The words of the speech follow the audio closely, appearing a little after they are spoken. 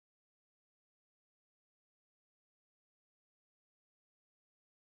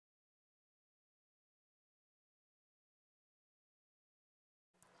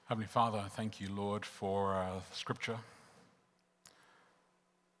Heavenly Father, I thank you, Lord, for Scripture.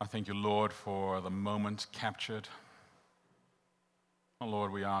 I thank you, Lord, for the moment captured. Oh,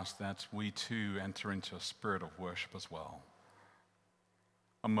 Lord, we ask that we too enter into a spirit of worship as well.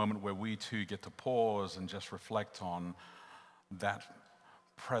 A moment where we too get to pause and just reflect on that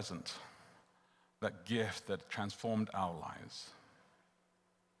present, that gift that transformed our lives.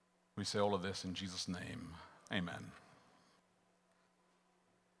 We say all of this in Jesus' name. Amen.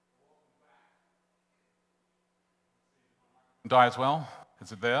 Die as well?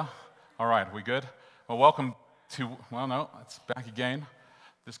 Is it there? All right, we good? Well, welcome to, well, no, it's back again.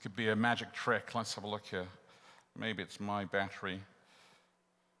 This could be a magic trick. Let's have a look here. Maybe it's my battery.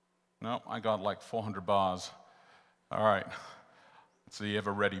 No, I got like 400 bars. All right. It's the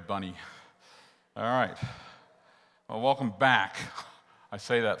ever-ready bunny. All right. Well, welcome back. I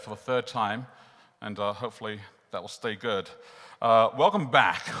say that for the third time, and hopefully that will stay good. Welcome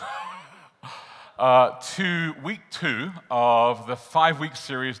back. To week 2 of the 5-week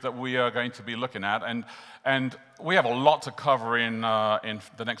series that we are going to be looking at, and we have a lot to cover in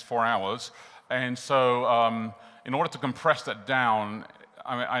the next 4 hours, and so in order to compress that down,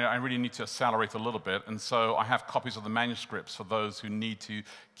 I really need to accelerate a little bit, and so I have copies of the manuscripts for those who need to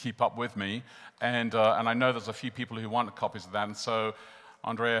keep up with me, and I know there's a few people who want copies of that, and so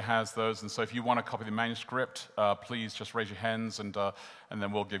Andrea has those, and so if you want a copy of the manuscript, please just raise your hands, and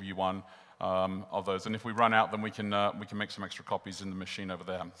then we'll give you one. Of those, and if we run out, then we can make some extra copies in the machine over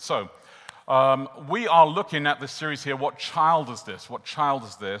there. So we are looking at this series here. What child is this? What child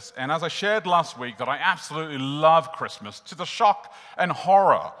is this? And as I shared last week, that I absolutely love Christmas, to the shock and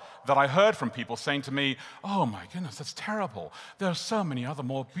horror that I heard from people saying to me, "Oh my goodness, that's terrible. There are so many other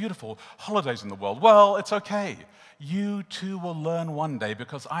more beautiful holidays in the world." Well, it's okay. You too will learn one day,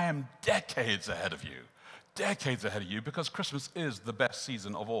 because I am decades ahead of you. Decades ahead of you, because Christmas is the best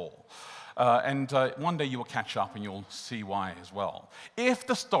season of all. And one day you will catch up and you'll see why as well. If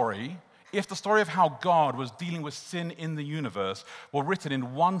the story of how God was dealing with sin in the universe were written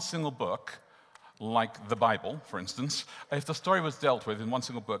in one single book, like the Bible, for instance, if the story was dealt with in one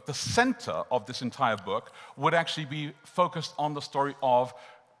single book, the center of this entire book would actually be focused on the story of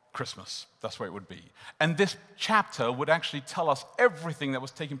Christmas. That's where it would be. And this chapter would actually tell us everything that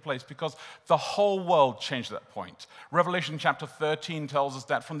was taking place, because the whole world changed at that point. Revelation chapter 13 tells us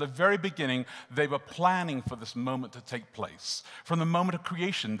that from the very beginning, they were planning for this moment to take place. From the moment of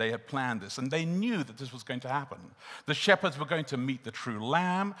creation, they had planned this, and they knew that this was going to happen. The shepherds were going to meet the true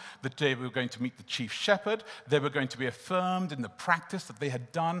lamb, that they were going to meet the chief shepherd, they were going to be affirmed in the practice that they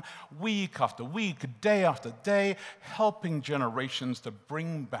had done week after week, day after day, helping generations to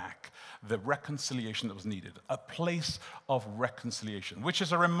bring back the reconciliation that was needed, a place of reconciliation, which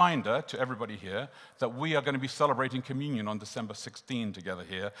is a reminder to everybody here that we are going to be celebrating communion on December 16 together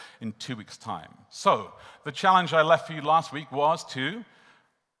here in 2 weeks' time. So, the challenge I left for you last week was to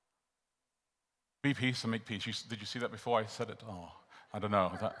be peace and make peace. Did you see that before I said it? Oh, I don't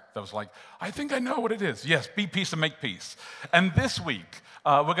know. That was like, I think I know what it is. Yes, be peace and make peace. And this week,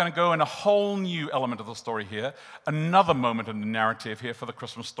 we're going to go in a whole new element of the story here, another moment in the narrative here for the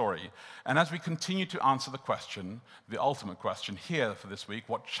Christmas story. And as we continue to answer the question, the ultimate question here for this week,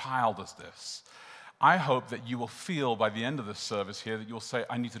 what child is this? I hope that you will feel by the end of this service here that you'll say,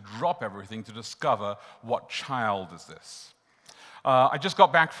 I need to drop everything to discover what child is this. I just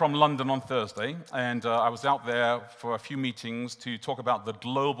got back from London on Thursday, and I was out there for a few meetings to talk about the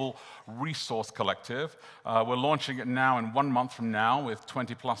Global Resource Collective. We're launching it now in 1 month from now with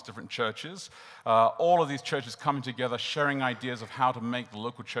 20-plus different churches. All of these churches coming together, sharing ideas of how to make the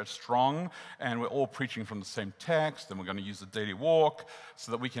local church strong, and we're all preaching from the same text, and we're going to use the daily walk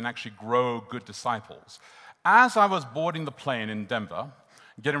so that we can actually grow good disciples. As I was boarding the plane in Denver,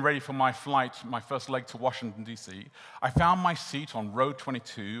 getting ready for my flight, my first leg to Washington, D.C., I found my seat on row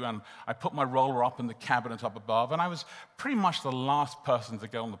 22, and I put my roller up in the cabinet up above, and I was pretty much the last person to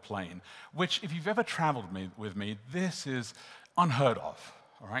get on the plane, which, if you've ever traveled with me, this is unheard of,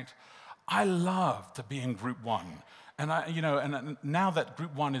 all right? I love to be in Group 1. And now that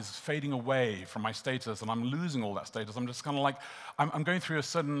Group 1 is fading away from my status and I'm losing all that status, I'm just kind of like, I'm going through a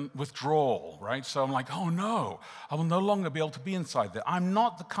sudden withdrawal, right? So I'm like, oh no, I will no longer be able to be inside there. I'm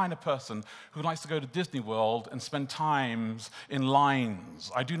not the kind of person who likes to go to Disney World and spend times in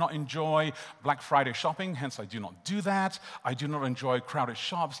lines. I do not enjoy Black Friday shopping, hence I do not do that. I do not enjoy crowded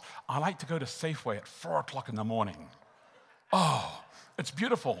shops. I like to go to Safeway at 4 o'clock in the morning. Oh, it's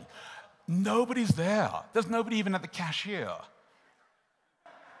beautiful. Nobody's there. There's nobody even at the cashier.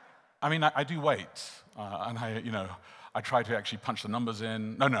 I mean, I do wait, and I try to actually punch the numbers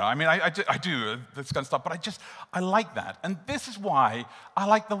in. No, I mean, I do this kind of stuff, but I like that. And this is why I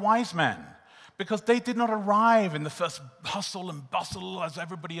like the wise men, because they did not arrive in the first hustle and bustle as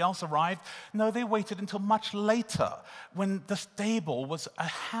everybody else arrived. No, they waited until much later, when the stable was a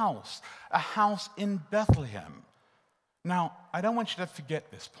house in Bethlehem. Now, I don't want you to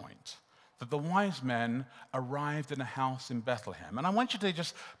forget this point, that the wise men arrived in a house in Bethlehem. And I want you to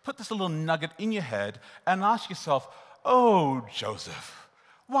just put this little nugget in your head and ask yourself, oh, Joseph,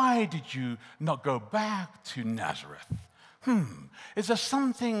 why did you not go back to Nazareth? Is there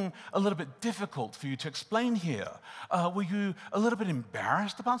something a little bit difficult for you to explain here? Were you a little bit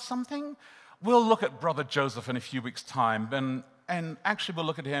embarrassed about something? We'll look at Brother Joseph in a few weeks' time, and actually we'll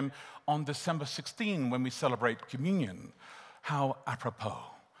look at him on December 16 when we celebrate communion. How apropos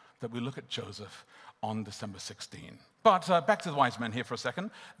that we look at Joseph on December 16. But back to the wise men here for a second.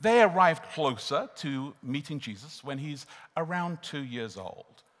 They arrived closer to meeting Jesus when he's around 2 years old.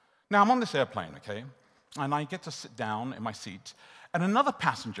 Now, I'm on this airplane, okay? And I get to sit down in my seat. And another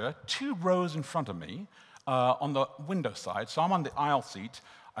passenger, 2 rows in front of me, on the window side. So I'm on the aisle seat.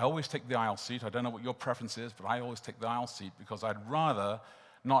 I always take the aisle seat. I don't know what your preference is, but I always take the aisle seat because I'd rather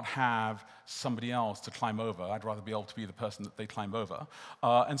not have somebody else to climb over. I'd rather be able to be the person that they climb over.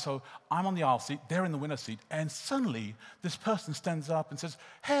 And so I'm on the aisle seat, they're in the window seat, and suddenly this person stands up and says,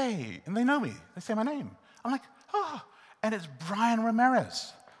 hey, and they know me. They say my name. I'm like, oh, and it's Brian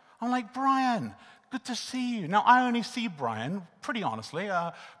Ramirez. I'm like, Brian, good to see you. Now, I only see Brian, pretty honestly,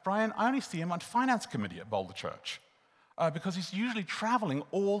 Brian, I only see him on finance committee at Boulder Church. Because he's usually traveling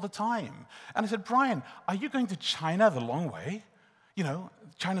all the time. And I said, Brian, are you going to China the long way? You know,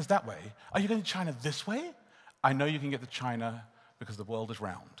 China's that way. Are you going to China this way? I know you can get to China because the world is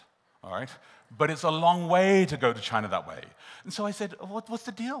round, all right? But it's a long way to go to China that way. And so I said, what's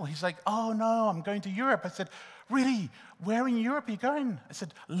the deal? He's like, oh, no, I'm going to Europe. I said, really? Where in Europe are you going? I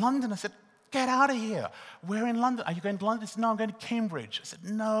said, London. I said, get out of here. Where in London? Are you going to London? He said, no, I'm going to Cambridge. I said,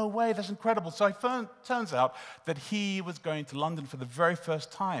 no way, that's incredible. So it turns out that he was going to London for the very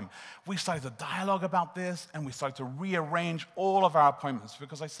first time. We started a dialogue about this, and we started to rearrange all of our appointments,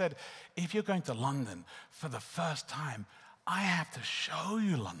 because I said, if you're going to London for the first time, I have to show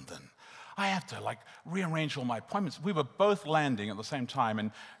you London. I have to, rearrange all my appointments. We were both landing at the same time,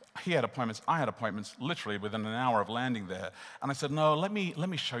 and he had appointments, I had appointments, literally within an hour of landing there. And I said, no, let me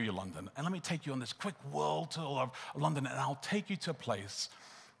show you London, and let me take you on this quick world tour of London, and I'll take you to a place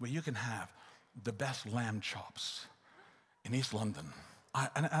where you can have the best lamb chops in East London.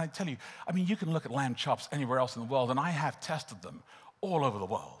 And I tell you, I mean, you can look at lamb chops anywhere else in the world, and I have tested them all over the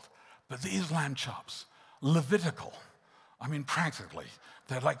world. But these lamb chops, Levitical, I mean, practically,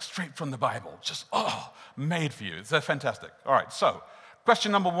 they're like straight from the Bible, just, made for you. They're fantastic. All right, so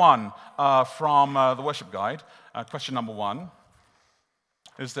question number 1 from the worship guide. Question number 1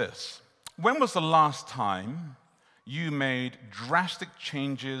 is this. When was the last time you made drastic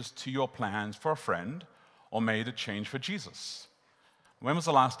changes to your plans for a friend or made a change for Jesus? When was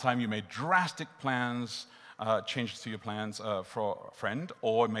the last time you made drastic changes to your plans for a friend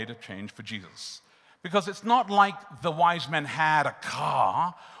or made a change for Jesus? Because it's not like the wise men had a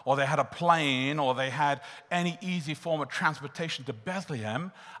car, or they had a plane, or they had any easy form of transportation to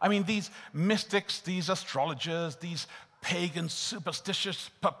Bethlehem. I mean, these mystics, these astrologers, these pagan,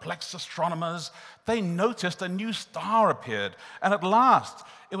 superstitious, perplexed astronomers, they noticed a new star appeared. And at last,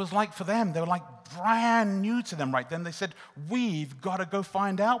 it was like for them, they were like brand new to them right then. They said, we've got to go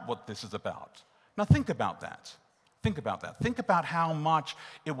find out what this is about. Now think about that. Think about that. Think about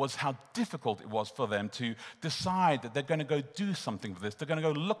how difficult it was for them to decide that they're going to go do something for this. They're going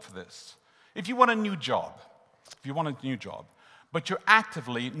to go look for this. If you want a new job, but you're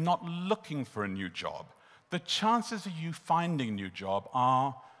actively not looking for a new job, the chances of you finding a new job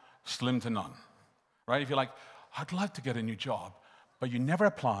are slim to none, right? If you're like, I'd like to get a new job, but you never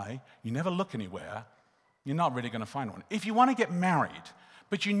apply, you never look anywhere, you're not really going to find one. If you want to get married,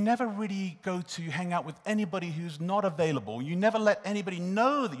 but you never really go to hang out with anybody who's not available. You never let anybody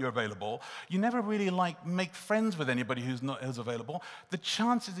know that you're available. You never really make friends with anybody who's available. The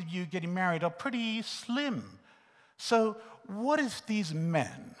chances of you getting married are pretty slim. So what if these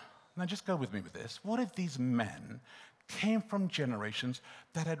men, now just go with me with this, what if these men came from generations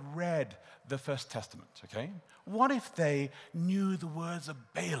that had read the First Testament, okay? What if they knew the words of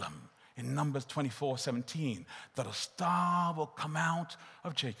Balaam in Numbers 24:17, that a star will come out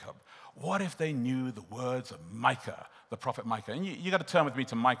of Jacob. What if they knew the words of Micah, the prophet Micah? And you got to turn with me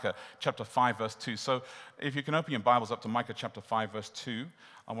to Micah chapter 5, verse 2. So if you can open your Bibles up to Micah chapter 5, verse 2,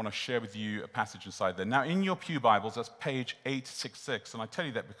 I want to share with you a passage inside there. Now, in your pew Bibles, that's page 866. And I tell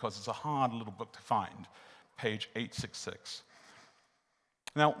you that because it's a hard little book to find, page 866.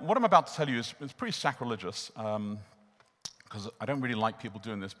 Now, what I'm about to tell you is pretty sacrilegious, because I don't really like people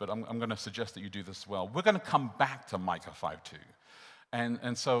doing this, but I'm going to suggest that you do this as well. We're going to come back to Micah 5:2.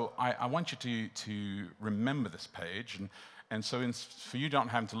 And so I want you to remember this page. And so for you don't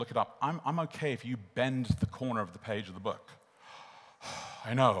have to look it up, I'm okay if you bend the corner of the page of the book.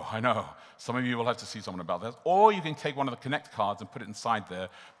 I know. Some of you will have to see someone about this. Or you can take one of the Connect cards and put it inside there.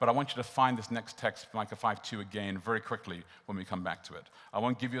 But I want you to find this next text, Micah 5:2, again very quickly when we come back to it. I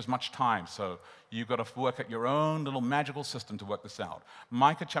won't give you as much time, so you've got to work at your own little magical system to work this out.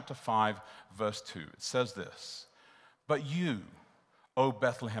 Micah chapter 5, verse 2. It says this, "But you, O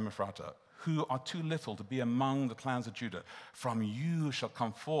Bethlehem Ephratah, who are too little to be among the clans of Judah, from you shall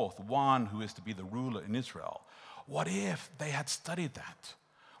come forth one who is to be the ruler in Israel." What if they had studied that?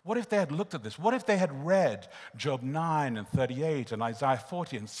 What if they had looked at this? What if they had read Job 9 and 38 and Isaiah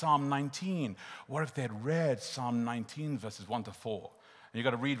 40 and Psalm 19? What if they had read Psalm 19 verses 1 to 4? And you've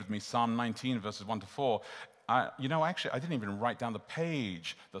got to read with me Psalm 19 verses 1 to 4. Actually, I didn't even write down the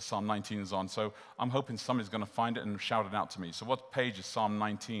page that Psalm 19 is on, so I'm hoping somebody's going to find it and shout it out to me. So what page is Psalm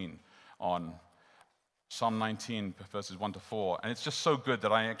 19 on? Psalm 19 verses 1 to 4. And it's just so good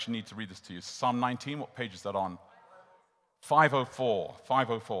that I actually need to read this to you. Psalm 19, what page is that on?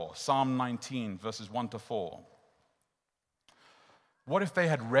 504. Psalm 19 verses 1 to 4. What if they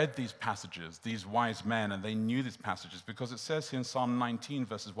had read these passages, these wise men, and they knew these passages? Because it says here in Psalm 19,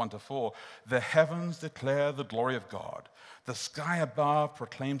 verses 1 to 4, "The heavens declare the glory of God. The sky above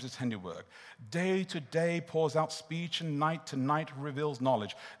proclaims his handiwork. Day to day pours out speech, and night to night reveals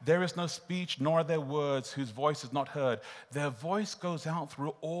knowledge. There is no speech, nor are there words whose voice is not heard. Their voice goes out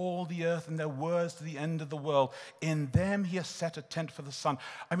through all the earth, and their words to the end of the world. In them he has set a tent for the sun."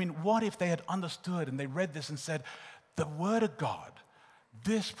 I mean, what if they had understood and they read this and said, the word of God,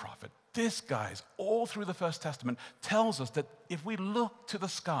 this prophet, this guy's, all through the First Testament, tells us that if we look to the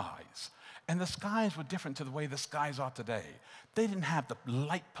skies, and the skies were different to the way the skies are today. They didn't have the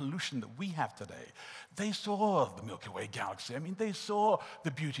light pollution that we have today. They saw the Milky Way galaxy. I mean, they saw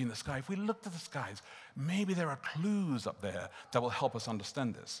the beauty in the sky. If we look to the skies, maybe there are clues up there that will help us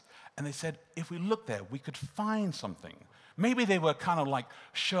understand this. And they said, if we look there, we could find something. Maybe they were kind of like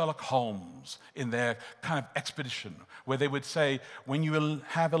Sherlock Holmes in their kind of expedition, where they would say, when you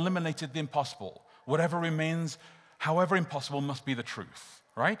have eliminated the impossible, whatever remains, however impossible, must be the truth,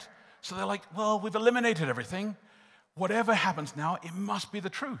 right? So they're like, well, we've eliminated everything. Whatever happens now, it must be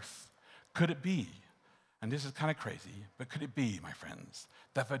the truth. Could it be, and this is kind of crazy, but could it be, my friends,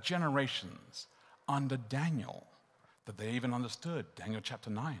 that for generations under Daniel, that they even understood, Daniel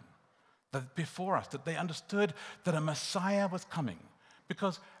chapter 9, that before us, that they understood that a Messiah was coming?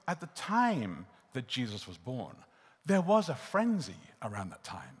 Because at the time that Jesus was born, there was a frenzy around that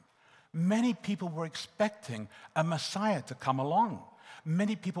time. Many people were expecting a Messiah to come along.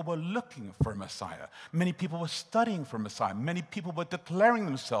 Many people were looking for a Messiah. Many people were studying for a Messiah. Many people were declaring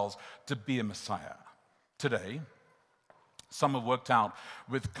themselves to be a Messiah. Today, some have worked out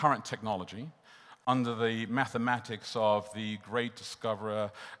with current technology, under the mathematics of the great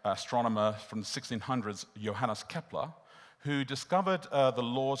discoverer, astronomer from the 1600s, Johannes Kepler, who discovered the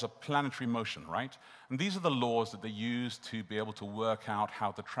laws of planetary motion, right? And these are the laws that they use to be able to work out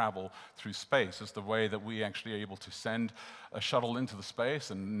how to travel through space. It's the way that we actually are able to send a shuttle into the space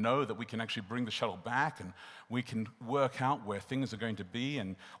and know that we can actually bring the shuttle back, and we can work out where things are going to be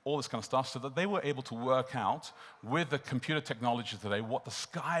and all this kind of stuff, so that they were able to work out with the computer technology today what the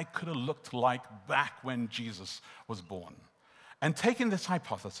sky could have looked like back when Jesus was born. And taking this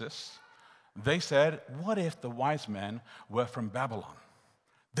hypothesis, they said, what if the wise men were from Babylon?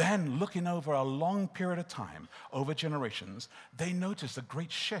 Then, looking over a long period of time, over generations, they noticed a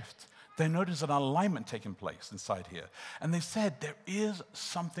great shift. They noticed an alignment taking place inside here. And they said, there is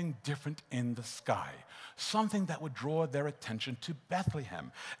something different in the sky, something that would draw their attention to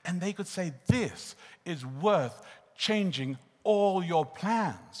Bethlehem. And they could say, this is worth changing all your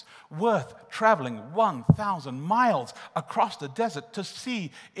plans, worth traveling 1,000 miles across the desert to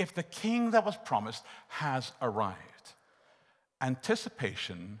see if the king that was promised has arrived.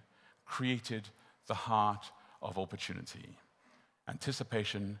 Anticipation created the heart of opportunity.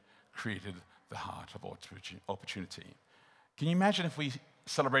 Anticipation created the heart of opportunity. Can you imagine if we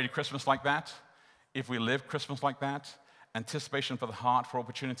celebrated Christmas like that? If we lived Christmas like that? Anticipation for the heart for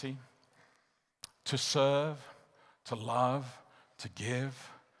opportunity? to serve, to love, to give,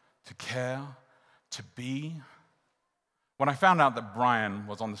 to care, to be. When I found out that Brian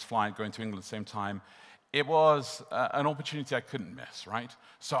was on this flight going to England at the same time, it was an opportunity I couldn't miss, right?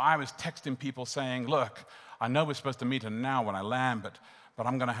 So I was texting people saying, look, I know we're supposed to meet him now when I land, but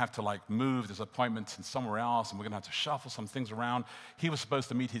I'm going to have to move this appointment in somewhere else, and we're going to have to shuffle some things around. He was supposed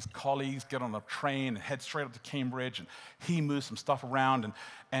to meet his colleagues, get on a train, and head straight up to Cambridge, and he moved some stuff around,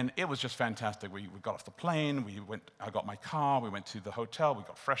 and it was just fantastic. We got off the plane, I got my car, we went to the hotel, we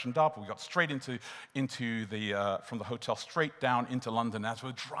got freshened up, we got straight from the hotel straight down into London. As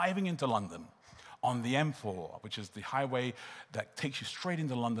we're driving into London on the M4, which is the highway that takes you straight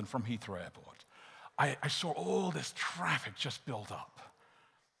into London from Heathrow Airport, I saw all this traffic just build up.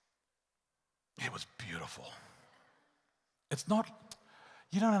 It was beautiful. It's not,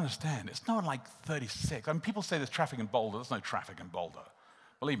 you don't understand, it's not like 36. I mean, people say there's traffic in Boulder. There's no traffic in Boulder.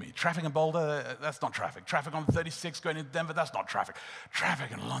 Believe me, traffic in Boulder, that's not traffic. Traffic on 36 going into Denver, that's not traffic.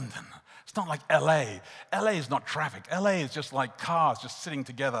 Traffic in London, it's not like LA. LA is not traffic. LA is just like cars just sitting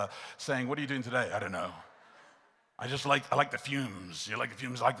together saying, what are you doing today? I don't know. I like the fumes. You like the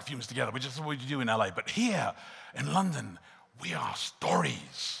fumes, I like the fumes together. Which is what you do in LA. But here in London, we are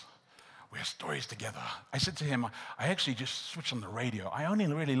stories. We have stories together. I said to him, I actually just switch on the radio. I only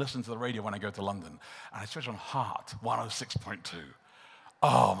really listen to the radio when I go to London. And I switch on Heart 106.2.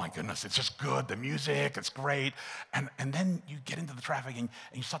 Oh my goodness, it's just good. The music, it's great. And then you get into the traffic and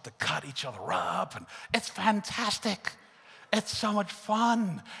you start to cut each other up. And it's fantastic. It's so much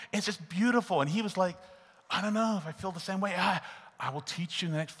fun. It's just beautiful. And he was like, I don't know if I feel the same way. I will teach you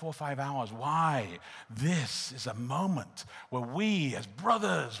in the next 4 or 5 hours why this is a moment where we as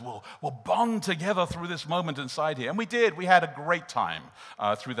brothers will bond together through this moment inside here. And we did. We had a great time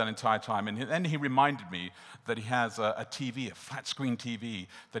through that entire time. And then he reminded me that he has a TV, a flat screen TV,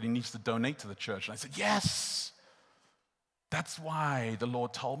 that he needs to donate to the church. And I said, yes, that's why the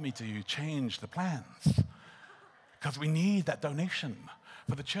Lord told me to change the plans. Because we need that donation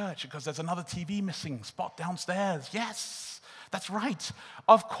for the church, because there's another TV missing spot downstairs. Yes. That's right.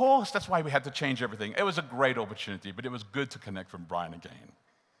 Of course, that's why we had to change everything. It was a great opportunity, but it was good to connect with Brian again.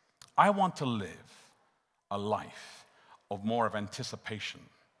 I want to live a life of more of anticipation,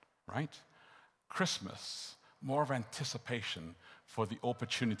 right? Christmas, more of anticipation for the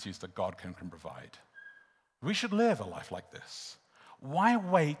opportunities that God can provide. We should live a life like this. Why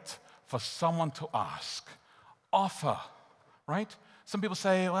wait for someone to ask? Offer, right? Some people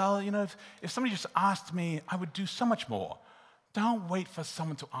say, well, if somebody just asked me, I would do so much more. Don't wait for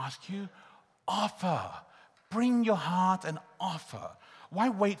someone to ask you. Offer. Bring your heart and offer. Why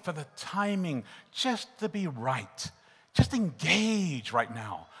wait for the timing just to be right? Just engage right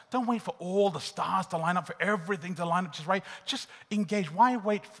now. Don't wait for all the stars to line up, for everything to line up just right. Just engage. Why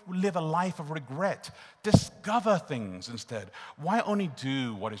live a life of regret? Discover things instead. Why only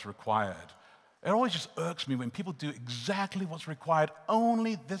do what is required? It always just irks me when people do exactly what's required,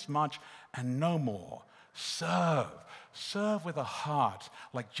 only this much and no more. Serve. Serve with a heart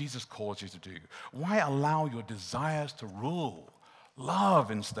like Jesus calls you to do. Why allow your desires to rule? Love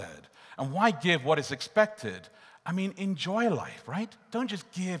instead. And why give what is expected? I mean, enjoy life, right? Don't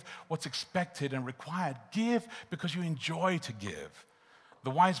just give what's expected and required. Give because you enjoy to give.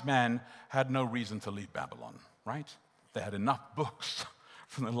 The wise man had no reason to leave Babylon, right? They had enough books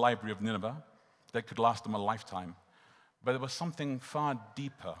from the library of Nineveh that could last them a lifetime. But there was something far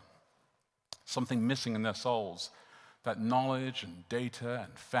deeper, something missing in their souls, that knowledge and data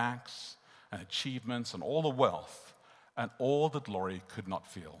and facts and achievements and all the wealth and all the glory could not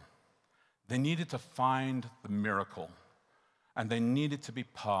feel. They needed to find the miracle, and they needed to be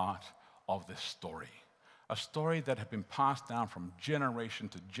part of this story, a story that had been passed down from generation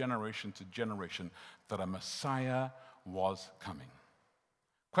to generation to generation, that a Messiah was coming.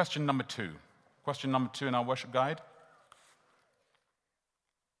 Question number two in our worship guide.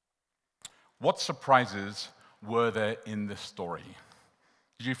 What surprises were there in this story?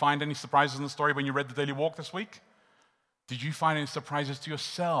 Did you find any surprises in the story when you read the Daily Walk this week? Did you find any surprises to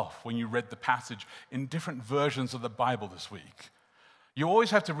yourself when you read the passage in different versions of the Bible this week? You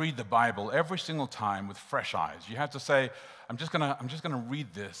always have to read the Bible every single time with fresh eyes. You have to say, I'm just gonna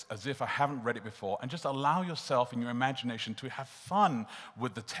read this as if I haven't read it before, and just allow yourself in your imagination to have fun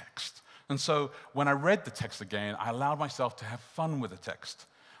with the text. And so when I read the text again, I allowed myself to have fun with the text.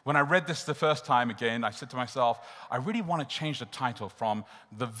 When I read this the first time again, I said to myself, I really want to change the title from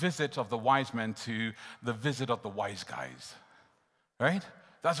The Visit of the Wise Men to The Visit of the Wise Guys, right?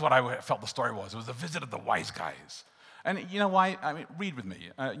 That's what I felt the story was. It was the visit of the wise guys. And you know why? I mean, read with me.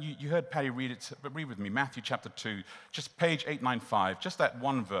 You heard Patty read it, but read with me. Matthew chapter 2, just page 895, just that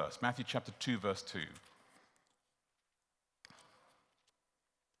one verse. Matthew chapter 2, verse 2.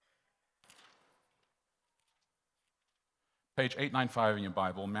 Page 895 in your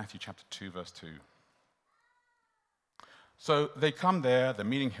Bible, Matthew chapter 2, verse 2. So they come there, they're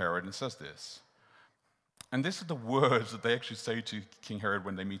meeting Herod, and it says this. And this is the words that they actually say to King Herod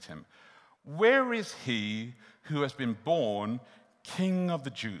when they meet him. Where is he who has been born King of the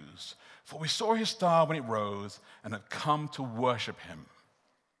Jews? For we saw his star when it rose and have come to worship him.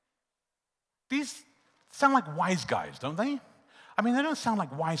 These sound like wise guys, don't they? I mean, they don't sound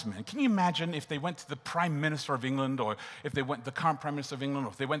like wise men. Can you imagine if they went to the Prime Minister of England, or if they went to the current Prime Minister of England, or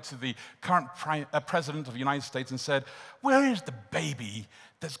if they went to the current President of the United States and said, where is the baby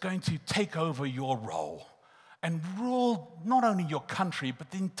that's going to take over your role and rule not only your country, but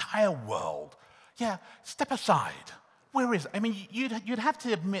the entire world? Yeah, step aside. Where is it? I mean, you'd have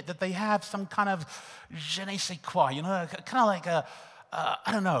to admit that they have some kind of je ne sais quoi, you know, kind of like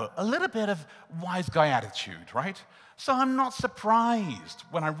I don't know, a little bit of wise guy attitude, right? So I'm not surprised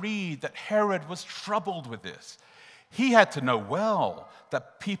when I read that Herod was troubled with this. He had to know well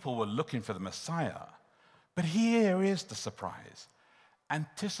that people were looking for the Messiah. But here is the surprise.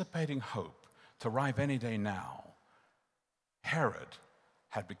 Anticipating hope to arrive any day now, Herod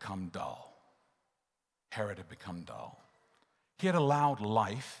had become dull. Herod had become dull. He had allowed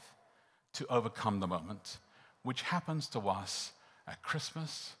life to overcome the moment, which happens to us at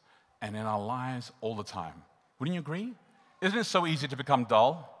Christmas and in our lives all the time. Wouldn't you agree? Isn't it so easy to become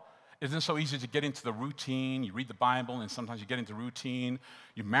dull? Isn't it so easy to get into the routine? You read the Bible, and sometimes you get into routine.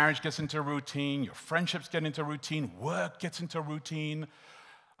 Your marriage gets into routine. Your friendships get into routine. Work gets into routine.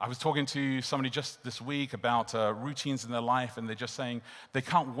 I was talking to somebody just this week about routines in their life, and they're just saying they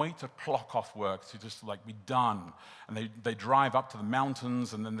can't wait to clock off work, to just like be done. And they drive up to the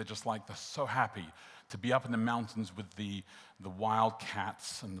mountains, and then they're just like, they're so happy to be up in the mountains with the wild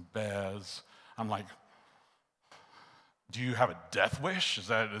cats and the bears. I'm like, do you have a death wish? Is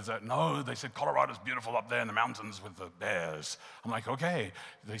that no? They said Colorado's beautiful up there in the mountains with the bears. I'm like, okay.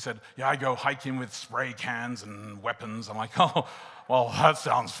 They said, yeah, I go hiking with spray cans and weapons. I'm like, oh, well, that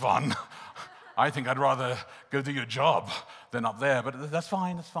sounds fun. I think I'd rather go do your job than up there. But that's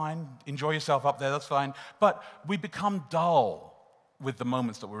fine, that's fine. Enjoy yourself up there, that's fine. But we become dull with the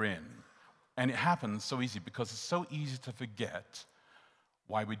moments that we're in. And it happens so easy because it's so easy to forget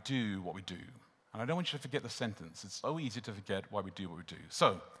why we do what we do. And I don't want you to forget the sentence. It's so easy to forget why we do what we do.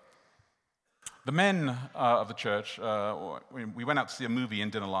 So, the men of the church, we went out to see a movie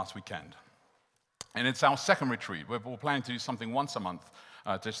and dinner last weekend. And it's our second retreat. We're planning to do something once a month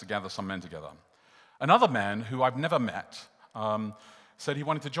just to gather some men together. Another man who I've never met said he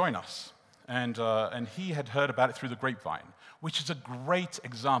wanted to join us. And he had heard about it through the grapevine, which is a great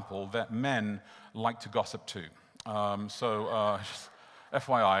example that men like to gossip too. Just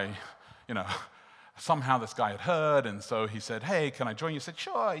FYI, you know, somehow this guy had heard, and so he said, hey, can I join you? He said,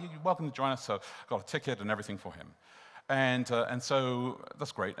 sure, you're welcome to join us. So I got a ticket and everything for him. And so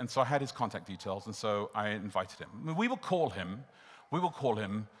that's great. And so I had his contact details, and so I invited him. We will call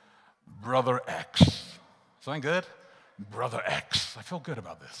him Brother X. Something good? Brother X. I feel good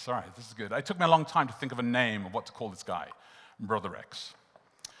about this. All right, this is good. It took me a long time to think of a name of what to call this guy, Brother X.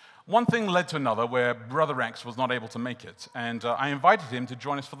 One thing led to another where Brother X was not able to make it, and I invited him to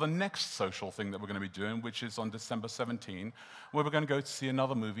join us for the next social thing that we're going to be doing, which is on December 17, where we're going to go to see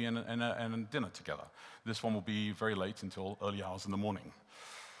another movie and a dinner together. This one will be very late until early hours in the morning.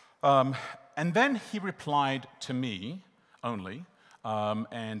 And then he replied to me only,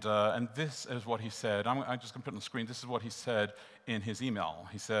 and this is what he said. I'm just going to put it on the screen. This is what he said in his email.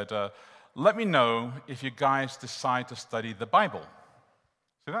 He said, let me know if you guys decide to study the Bible.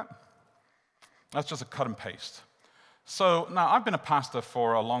 See that? That's just a cut and paste. So now I've been a pastor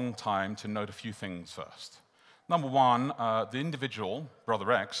for a long time to note a few things first. Number one, the individual,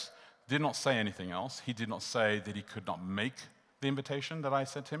 Brother X, did not say anything else. He did not say that he could not make the invitation that I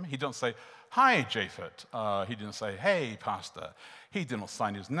sent him. He didn't say, hi, Japhet. He didn't say, hey, pastor. He did not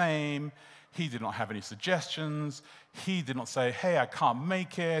sign his name. He did not have any suggestions. He did not say, hey, I can't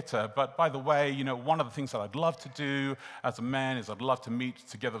make it, but by the way, you know, one of the things that I'd love to do as a man is I'd love to meet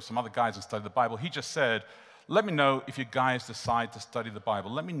together with some other guys and study the Bible. He just said, let me know if you guys decide to study the Bible.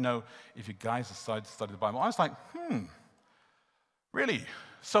 Let me know if you guys decide to study the Bible. I was like, really?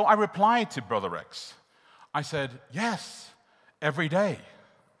 So I replied to Brother X. I said, yes, every day.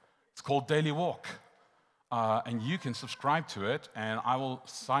 It's called Daily Walk. And you can subscribe to it, and I will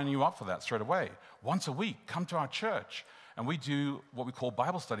sign you up for that straight away. Once a week, come to our church, And we do what we call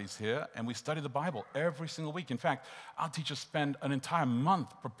Bible studies here, and we study the Bible every single week. In fact, our teachers spend an entire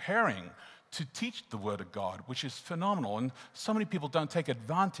month preparing to teach the Word of God, which is phenomenal. And so many people don't take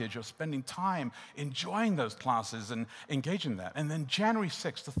advantage of spending time enjoying those classes and engaging in that. And then January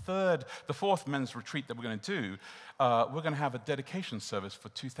 6th, the fourth men's retreat that we're going to do, we're going to have a dedication service for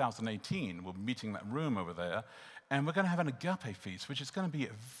 2018. We'll be meeting in that room over there. And we're going to have an agape feast, which is going to be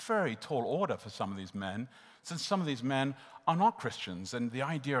a very tall order for some of these men, since some of these men are not Christians. And the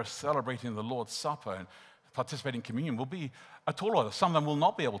idea of celebrating the Lord's Supper and participating in communion will be a tall order. Some of them will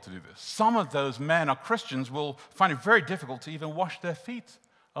not be able to do this. Some of those men are Christians will find it very difficult to even wash their feet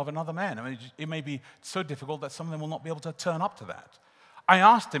of another man. I mean, it may be so difficult that some of them will not be able to turn up to that. I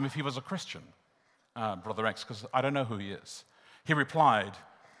asked him if he was a Christian, Brother X, because I don't know who he is. He replied,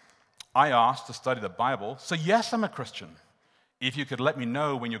 I asked to study the Bible, so yes, I'm a Christian. If you could let me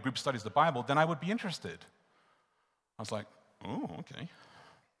know when your group studies the Bible, then I would be interested. I was like, oh, okay.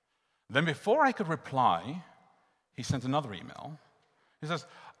 Then before I could reply, he sent another email. He says,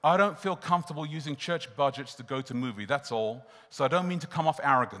 I don't feel comfortable using church budgets to go to movie, that's all, so I don't mean to come off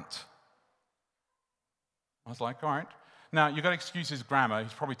arrogant. I was like, all right. Now, you've got to excuse his grammar.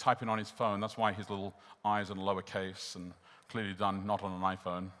 He's probably typing on his phone. That's why his little I's are lowercase and clearly done not on an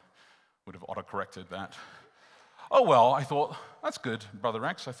iPhone. Would have auto-corrected that. Oh, well, I thought, that's good, Brother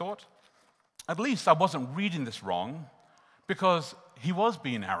X, I thought. At least I wasn't reading this wrong, because he was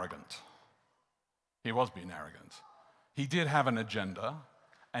being arrogant. He was being arrogant. He did have an agenda,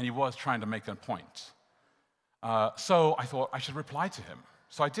 and he was trying to make a point. So I thought I should reply to him.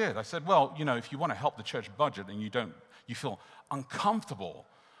 So I did. I said, well, you know, if you want to help the church budget and you feel uncomfortable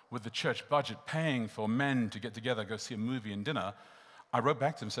with the church budget paying for men to get together, go see a movie and dinner, I wrote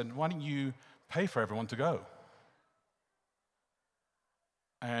back to him and said, why don't you pay for everyone to go?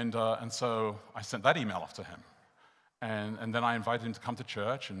 And so I sent that email off to him. And then I invited him to come to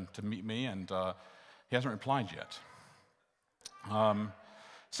church and to meet me, and he hasn't replied yet.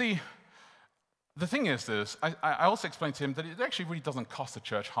 See, the thing is this, I also explained to him that it actually really doesn't cost the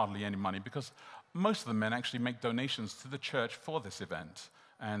church hardly any money, because most of the men actually make donations to the church for this event,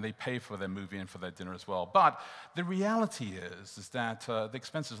 and they pay for their movie and for their dinner as well. But the reality is that the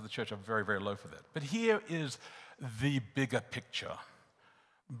expenses of the church are very, very low for that. But here is the bigger picture.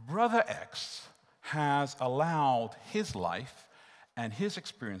 Brother X has allowed his life and his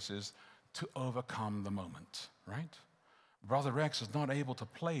experiences to overcome the moment, right? Brother X is not able to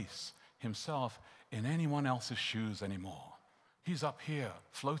place himself in anyone else's shoes anymore. He's up here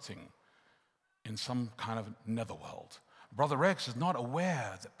floating in some kind of netherworld. Brother X is not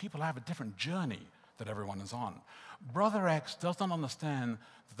aware that people have a different journey that everyone is on. Brother X does not understand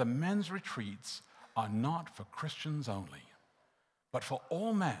that the men's retreats are not for Christians only, but for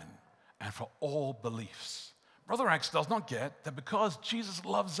all men and for all beliefs. Brother X does not get that because Jesus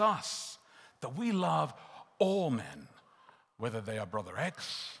loves us, that we love all men, whether they are Brother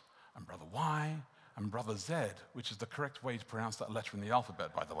X and Brother Y and Brother Z, which is the correct way to pronounce that letter in the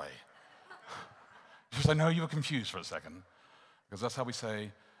alphabet, by the way. Because I know you were confused for a second, because that's how we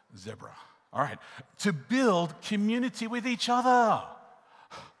say zebra. All right, to build community with each other.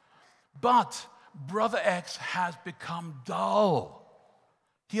 But Brother X has become dull.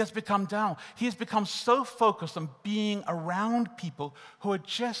 He has become down. He has become so focused on being around people who are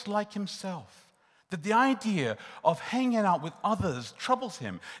just like himself that the idea of hanging out with others troubles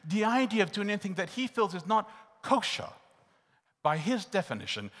him. The idea of doing anything that he feels is not kosher, by his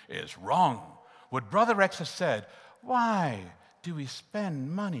definition, is wrong. What Brother X has said, why do we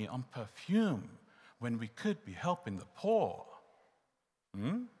spend money on perfume when we could be helping the poor?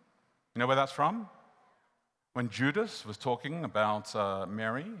 You know where that's from? When Judas was talking about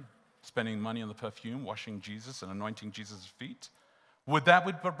Mary spending money on the perfume, washing Jesus and anointing Jesus' feet, would that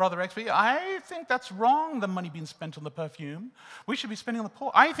with Brother X be? I think that's wrong, the money being spent on the perfume. We should be spending on the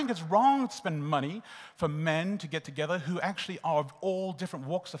poor. I think it's wrong to spend money for men to get together who actually are of all different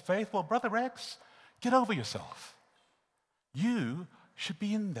walks of faith. Well, Brother X, get over yourself. You should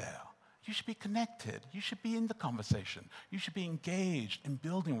be in there. You should be connected. You should be in the conversation. You should be engaged in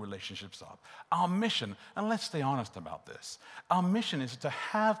building relationships up. Our mission, and let's stay honest about this, our mission is to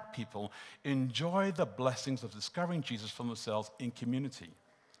have people enjoy the blessings of discovering Jesus for themselves in community.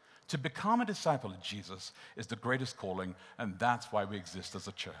 To become a disciple of Jesus is the greatest calling, and that's why we exist as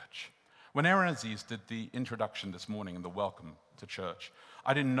a church. When Aaron Aziz did the introduction this morning and the welcome to church,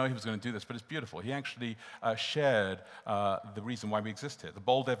 I didn't know he was going to do this, but it's beautiful. He actually shared the reason why we exist here. The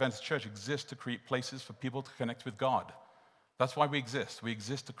Bold Adventist Church exists to create places for people to connect with God. That's why we exist. We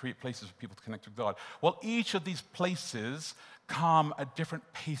exist to create places for people to connect with God. Well, each of these places come at different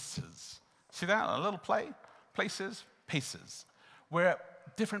paces. See that? A little play? Places, paces. We're at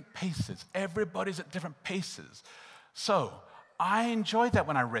different paces. Everybody's at different paces. So I enjoyed that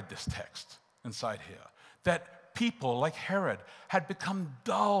when I read this text inside here, that people like Herod had become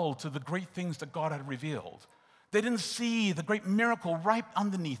dull to the great things that God had revealed. They didn't see the great miracle right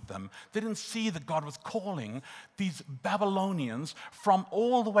underneath them. They didn't see that God was calling these Babylonians from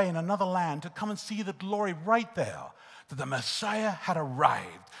all the way in another land to come and see the glory right there, that the Messiah had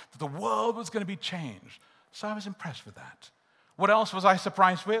arrived, that the world was going to be changed. So I was impressed with that. What else was I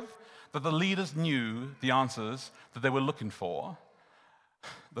surprised with? That the leaders knew the answers that they were looking for.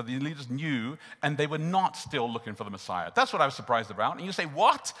 That the leaders knew, and they were not still looking for the Messiah. That's what I was surprised about. And you say,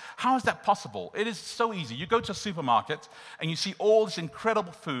 what? How is that possible? It is so easy. You go to a supermarket, and you see all this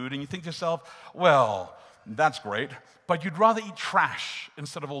incredible food, and you think to yourself, well, that's great, but you'd rather eat trash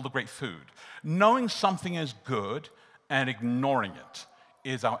instead of all the great food. Knowing something is good and ignoring it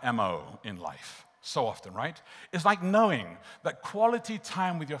is our MO in life. So often, right? It's like knowing that quality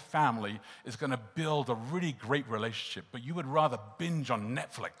time with your family is going to build a really great relationship, but you would rather binge on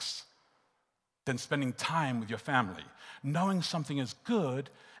Netflix than spending time with your family. Knowing something is good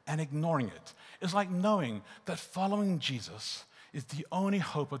and ignoring it is like knowing that following Jesus is the only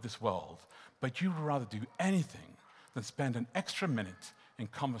hope of this world, but you would rather do anything than spend an extra minute in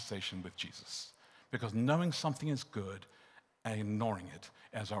conversation with Jesus, because knowing something is good and ignoring it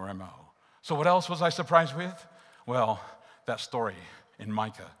as our MO. So what else was I surprised with? Well, that story in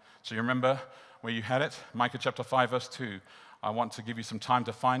Micah. So you remember where you had it? Micah chapter 5, verse 2. I want to give you some time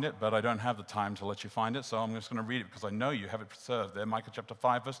to find it, but I don't have the time to let you find it, so I'm just going to read it because I know you have it preserved there. Micah chapter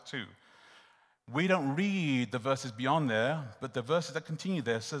 5, verse 2. We don't read the verses beyond there, but the verses that continue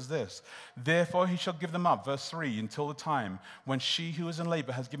there says this: therefore he shall give them up, verse 3, until the time when she who is in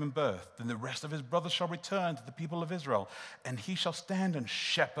labor has given birth. Then the rest of his brothers shall return to the people of Israel, and he shall stand and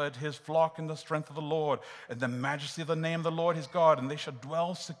shepherd his flock in the strength of the Lord, and the majesty of the name of the Lord his God, and they shall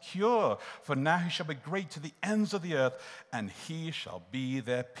dwell secure. For now he shall be great to the ends of the earth, and he shall be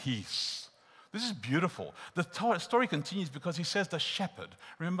their peace. This is beautiful. The story continues because he says the shepherd,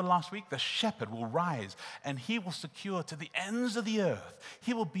 remember last week? The shepherd will rise and he will secure to the ends of the earth.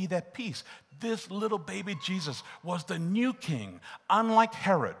 He will be their peace. This little baby Jesus was the new king, unlike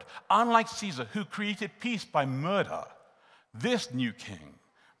Herod, unlike Caesar, who created peace by murder. This new king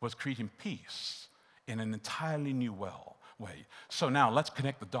was creating peace in an entirely new way. So now let's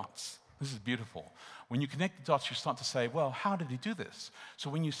connect the dots. This is beautiful. When you connect the dots, you start to say, well, how did he do this? So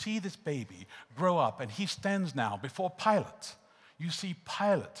when you see this baby grow up and he stands now before Pilate, you see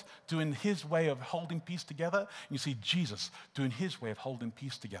Pilate doing his way of holding peace together, and you see Jesus doing his way of holding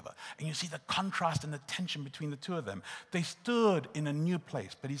peace together. And you see the contrast and the tension between the two of them. They stood in a new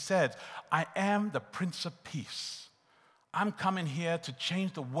place, but he said, I am the Prince of Peace. I'm coming here to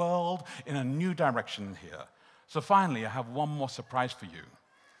change the world in a new direction here. So finally, I have one more surprise for you.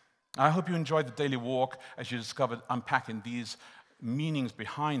 I hope you enjoyed the daily walk as you discovered unpacking these meanings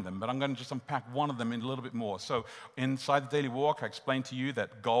behind them, but I'm going to just unpack one of them in a little bit more. So inside the daily walk, I explained to you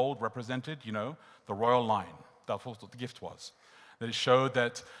that gold represented, the royal line. That's what the gift was. That it showed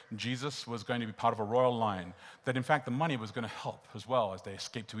that Jesus was going to be part of a royal line, that in fact the money was going to help as well as they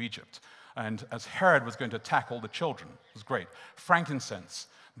escaped to Egypt. And as Herod was going to attack all the children, it was great. Frankincense,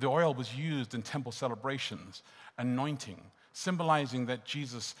 the oil was used in temple celebrations, anointing, symbolizing that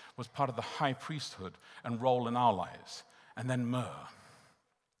Jesus was part of the high priesthood and role in our lives. And then myrrh.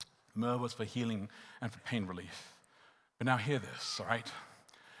 Myrrh was for healing and for pain relief. But now hear this, all right?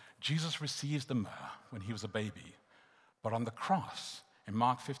 Jesus receives the myrrh when he was a baby. But on the cross, in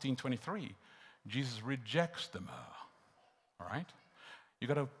Mark 15:23, Jesus rejects the myrrh, all right? You've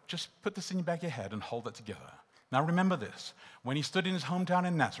got to just put this in the back of your head and hold it together. Now remember this. When he stood in his hometown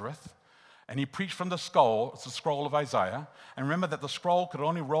in Nazareth, and he preached from the scroll of Isaiah. And remember that the scroll could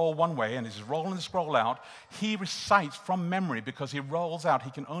only roll one way, and as he's rolling the scroll out, he recites from memory because he rolls out.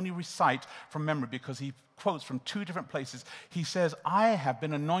 He can only recite from memory because he quotes from two different places. He says, I have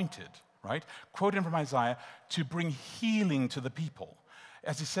been anointed, right? Quoting from Isaiah, to bring healing to the people.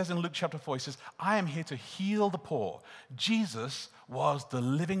 As he says in Luke chapter 4, he says, I am here to heal the poor. Jesus was the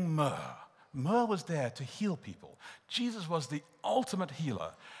living myrrh. Myrrh was there to heal people. Jesus was the ultimate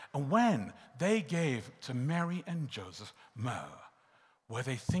healer. And when they gave to Mary and Joseph myrrh, were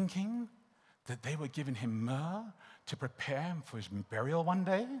they thinking that they were giving him myrrh to prepare him for his burial one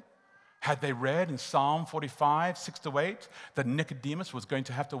day? Had they read in Psalm 45, 6-8, that Nicodemus was going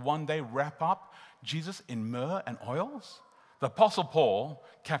to have to one day wrap up Jesus in myrrh and oils? The Apostle Paul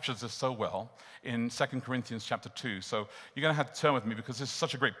captures this so well in 2 Corinthians chapter 2. So you're going to have to turn with me because this is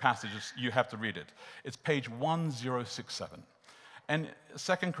such a great passage, you have to read it. It's page 1067. And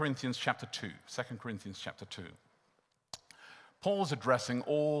 2 Corinthians chapter 2, 2 Corinthians chapter 2. Paul's addressing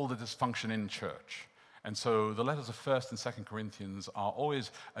all the dysfunction in church. And so the letters of 1st and 2nd Corinthians are always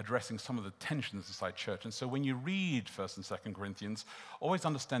addressing some of the tensions inside church. And so when you read 1st and 2nd Corinthians, always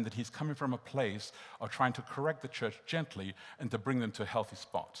understand that he's coming from a place of trying to correct the church gently and to bring them to a healthy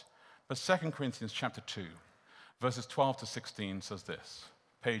spot. But 2 Corinthians chapter 2, verses 12 to 16 says this,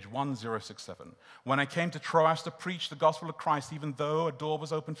 page 1067. When I came to Troas to preach the gospel of Christ, even though a door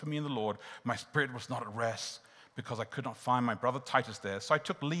was open for me in the Lord, my spirit was not at rest, because I could not find my brother Titus there. So I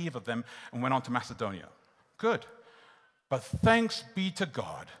took leave of them and went on to Macedonia. Good. But thanks be to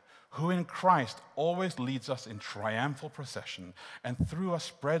God, who in Christ always leads us in triumphal procession, and through us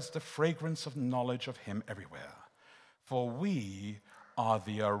spreads the fragrance of knowledge of him everywhere. For we are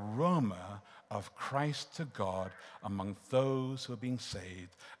the aroma of Christ to God among those who are being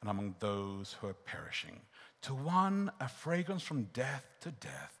saved and among those who are perishing. To one, a fragrance from death to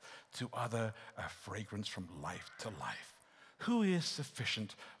death, to other, a fragrance from life to life. Who is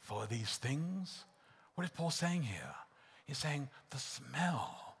sufficient for these things? What is Paul saying here? He's saying the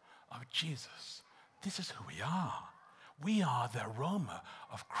smell of Jesus. This is who we are. We are the aroma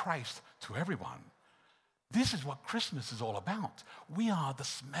of Christ to everyone. This is what Christmas is all about. We are the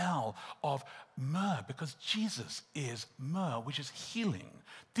smell of myrrh because Jesus is myrrh, which is healing.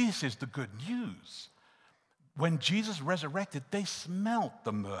 This is the good news. When Jesus resurrected, they smelt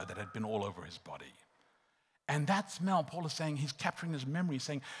the myrrh that had been all over his body. And that smell, Paul is saying, he's capturing his memory,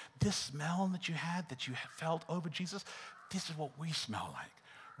 saying, this smell that you had, that you felt over Jesus, this is what we smell like.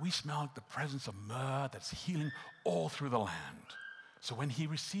 We smell like the presence of myrrh that's healing all through the land. So when he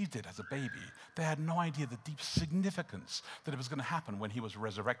received it as a baby, they had no idea the deep significance that it was going to happen when he was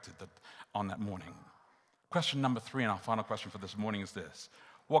resurrected on that morning. Question number 3, and our final question for this morning is this.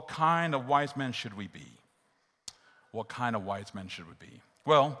 What kind of wise men should we be? What kind of wise men should we be?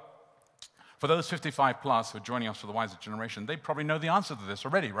 Well, for those 55 plus who are joining us for the Wiser Generation, they probably know the answer to this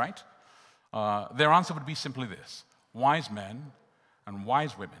already, right? Their answer would be simply this. Wise men and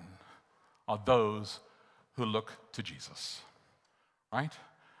wise women are those who look to Jesus, right?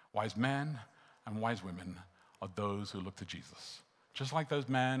 Wise men and wise women are those who look to Jesus. Just like those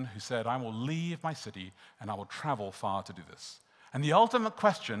men who said, I will leave my city and I will travel far to do this. And the ultimate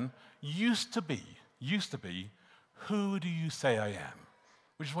question used to be, who do you say I am?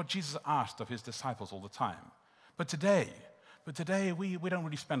 Which is what Jesus asked of his disciples all the time. But today we don't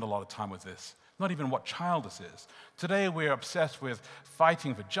really spend a lot of time with this, not even what child this is. Today we're obsessed with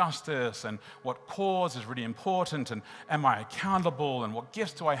fighting for justice and what cause is really important and am I accountable and what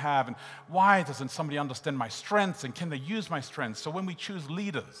gifts do I have and why doesn't somebody understand my strengths and can they use my strengths? So when we choose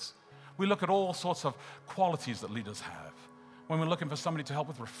leaders, we look at all sorts of qualities that leaders have. When we're looking for somebody to help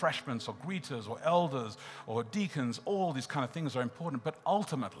with refreshments or greeters or elders or deacons, all these kind of things are important. But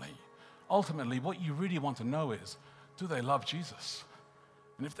ultimately, what you really want to know is, do they love Jesus?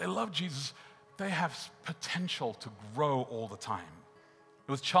 And if they love Jesus, they have potential to grow all the time.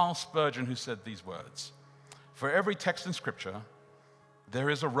 It was Charles Spurgeon who said these words. For every text in Scripture, there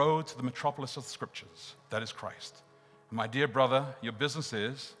is a road to the metropolis of the Scriptures. That is Christ. And my dear brother, your business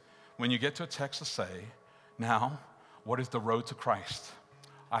is, when you get to a text to say, now, what is the road to Christ?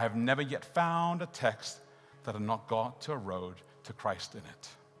 I have never yet found a text that had not got to a road to Christ in it.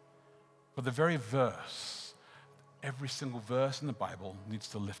 But the very verse, every single verse in the Bible needs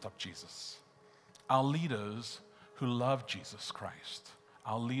to lift up Jesus. Our leaders who love Jesus Christ,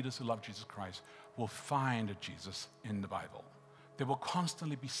 will find a Jesus in the Bible. They will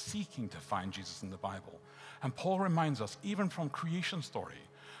constantly be seeking to find Jesus in the Bible. And Paul reminds us, even from creation story,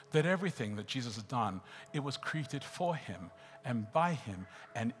 that everything that Jesus has done, it was created for him and by him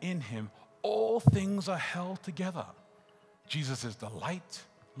and in him. All things are held together. Jesus is the light.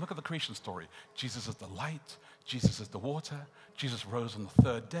 Look at the creation story. Jesus is the light. Jesus is the water. Jesus rose on the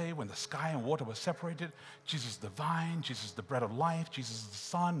third day when the sky and water were separated. Jesus is the vine. Jesus is the bread of life. Jesus is the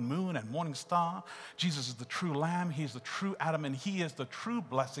sun, moon, and morning star. Jesus is the true lamb. He is the true Adam, and he is the true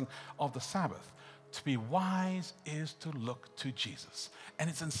blessing of the Sabbath. To be wise is to look to Jesus. And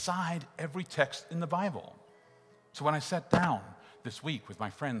it's inside every text in the Bible. So when I sat down this week with my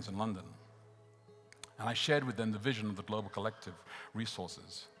friends in London, and I shared with them the vision of the Global Collective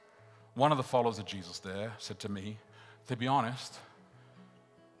Resources, one of the followers of Jesus there said to me, to be honest,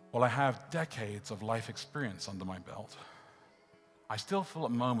 well, I have decades of life experience under my belt. I still feel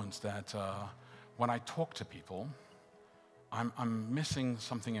at moments that when I talk to people, I'm missing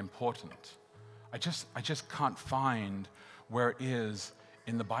something important. I just can't find where it is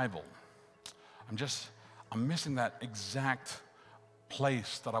in the Bible. I'm missing that exact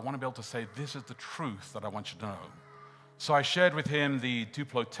place that I want to be able to say, this is the truth that I want you to know. So I shared with him the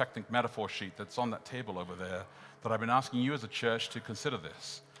Duplo Technic metaphor sheet that's on that table over there that I've been asking you as a church to consider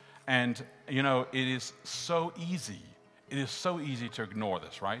this. And, you know, it is so easy. It is so easy to ignore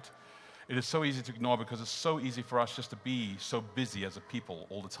this, right? It is so easy to ignore because it's so easy for us just to be so busy as a people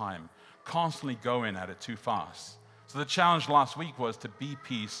all the time, constantly going at it too fast. So the challenge last week was to be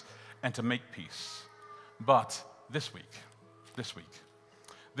peace and to make peace. But this week,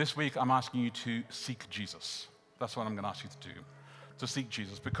 I'm asking you to seek Jesus. That's what I'm going to ask you to seek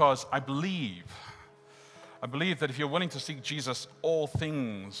Jesus, because I believe that if you're willing to seek Jesus, all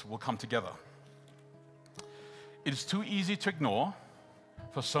things will come together. It is too easy to ignore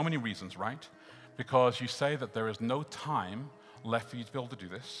for so many reasons, right? Because you say that there is no time left for you to be able to do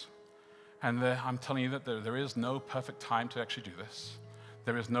this. And I'm telling you that there is no perfect time to actually do this.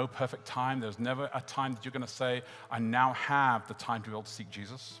 There is no perfect time. There's never a time that you're going to say, I now have the time to be able to seek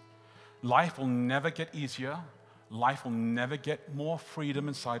Jesus. Life will never get easier. Life will never get more freedom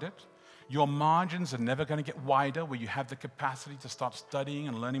inside it. Your margins are never going to get wider where you have the capacity to start studying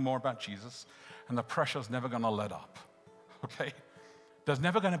and learning more about Jesus, and the pressure is never going to let up, okay? There's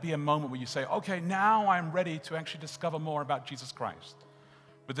never going to be a moment where you say, okay, now I'm ready to actually discover more about Jesus Christ.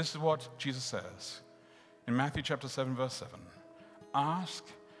 But this is what Jesus says in Matthew chapter 7, verse 7. Ask,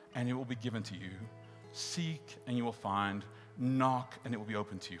 and it will be given to you. Seek, and you will find. Knock, and it will be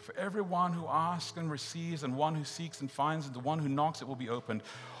open to you. For everyone who asks and receives, and one who seeks and finds, and the one who knocks, it will be opened.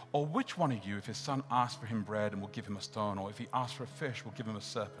 Or which one of you, if his son asks for him bread, and will give him a stone, or if he asks for a fish, will give him a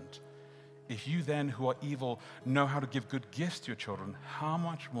serpent? If you then, who are evil, know how to give good gifts to your children, how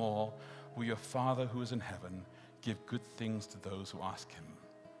much more will your Father who is in heaven give good things to those who ask him?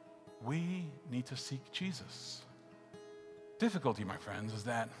 We need to seek Jesus. Difficulty, my friends, is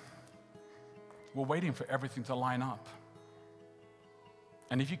that we're waiting for everything to line up.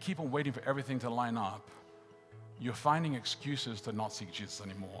 And if you keep on waiting for everything to line up, you're finding excuses to not seek Jesus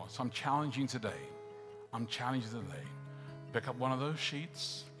anymore. So I'm challenging today. Pick up one of those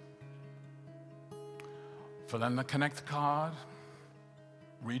sheets, fill in the Connect card,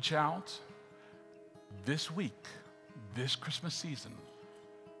 reach out. This week, this Christmas season,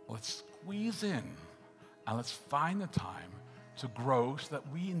 let's squeeze in and let's find the time to grow so that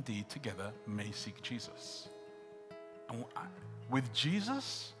we indeed together may seek Jesus. And with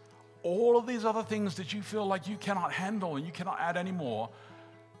Jesus, all of these other things that you feel like you cannot handle and you cannot add anymore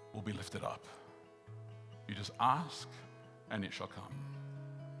will be lifted up. You just ask and it shall come.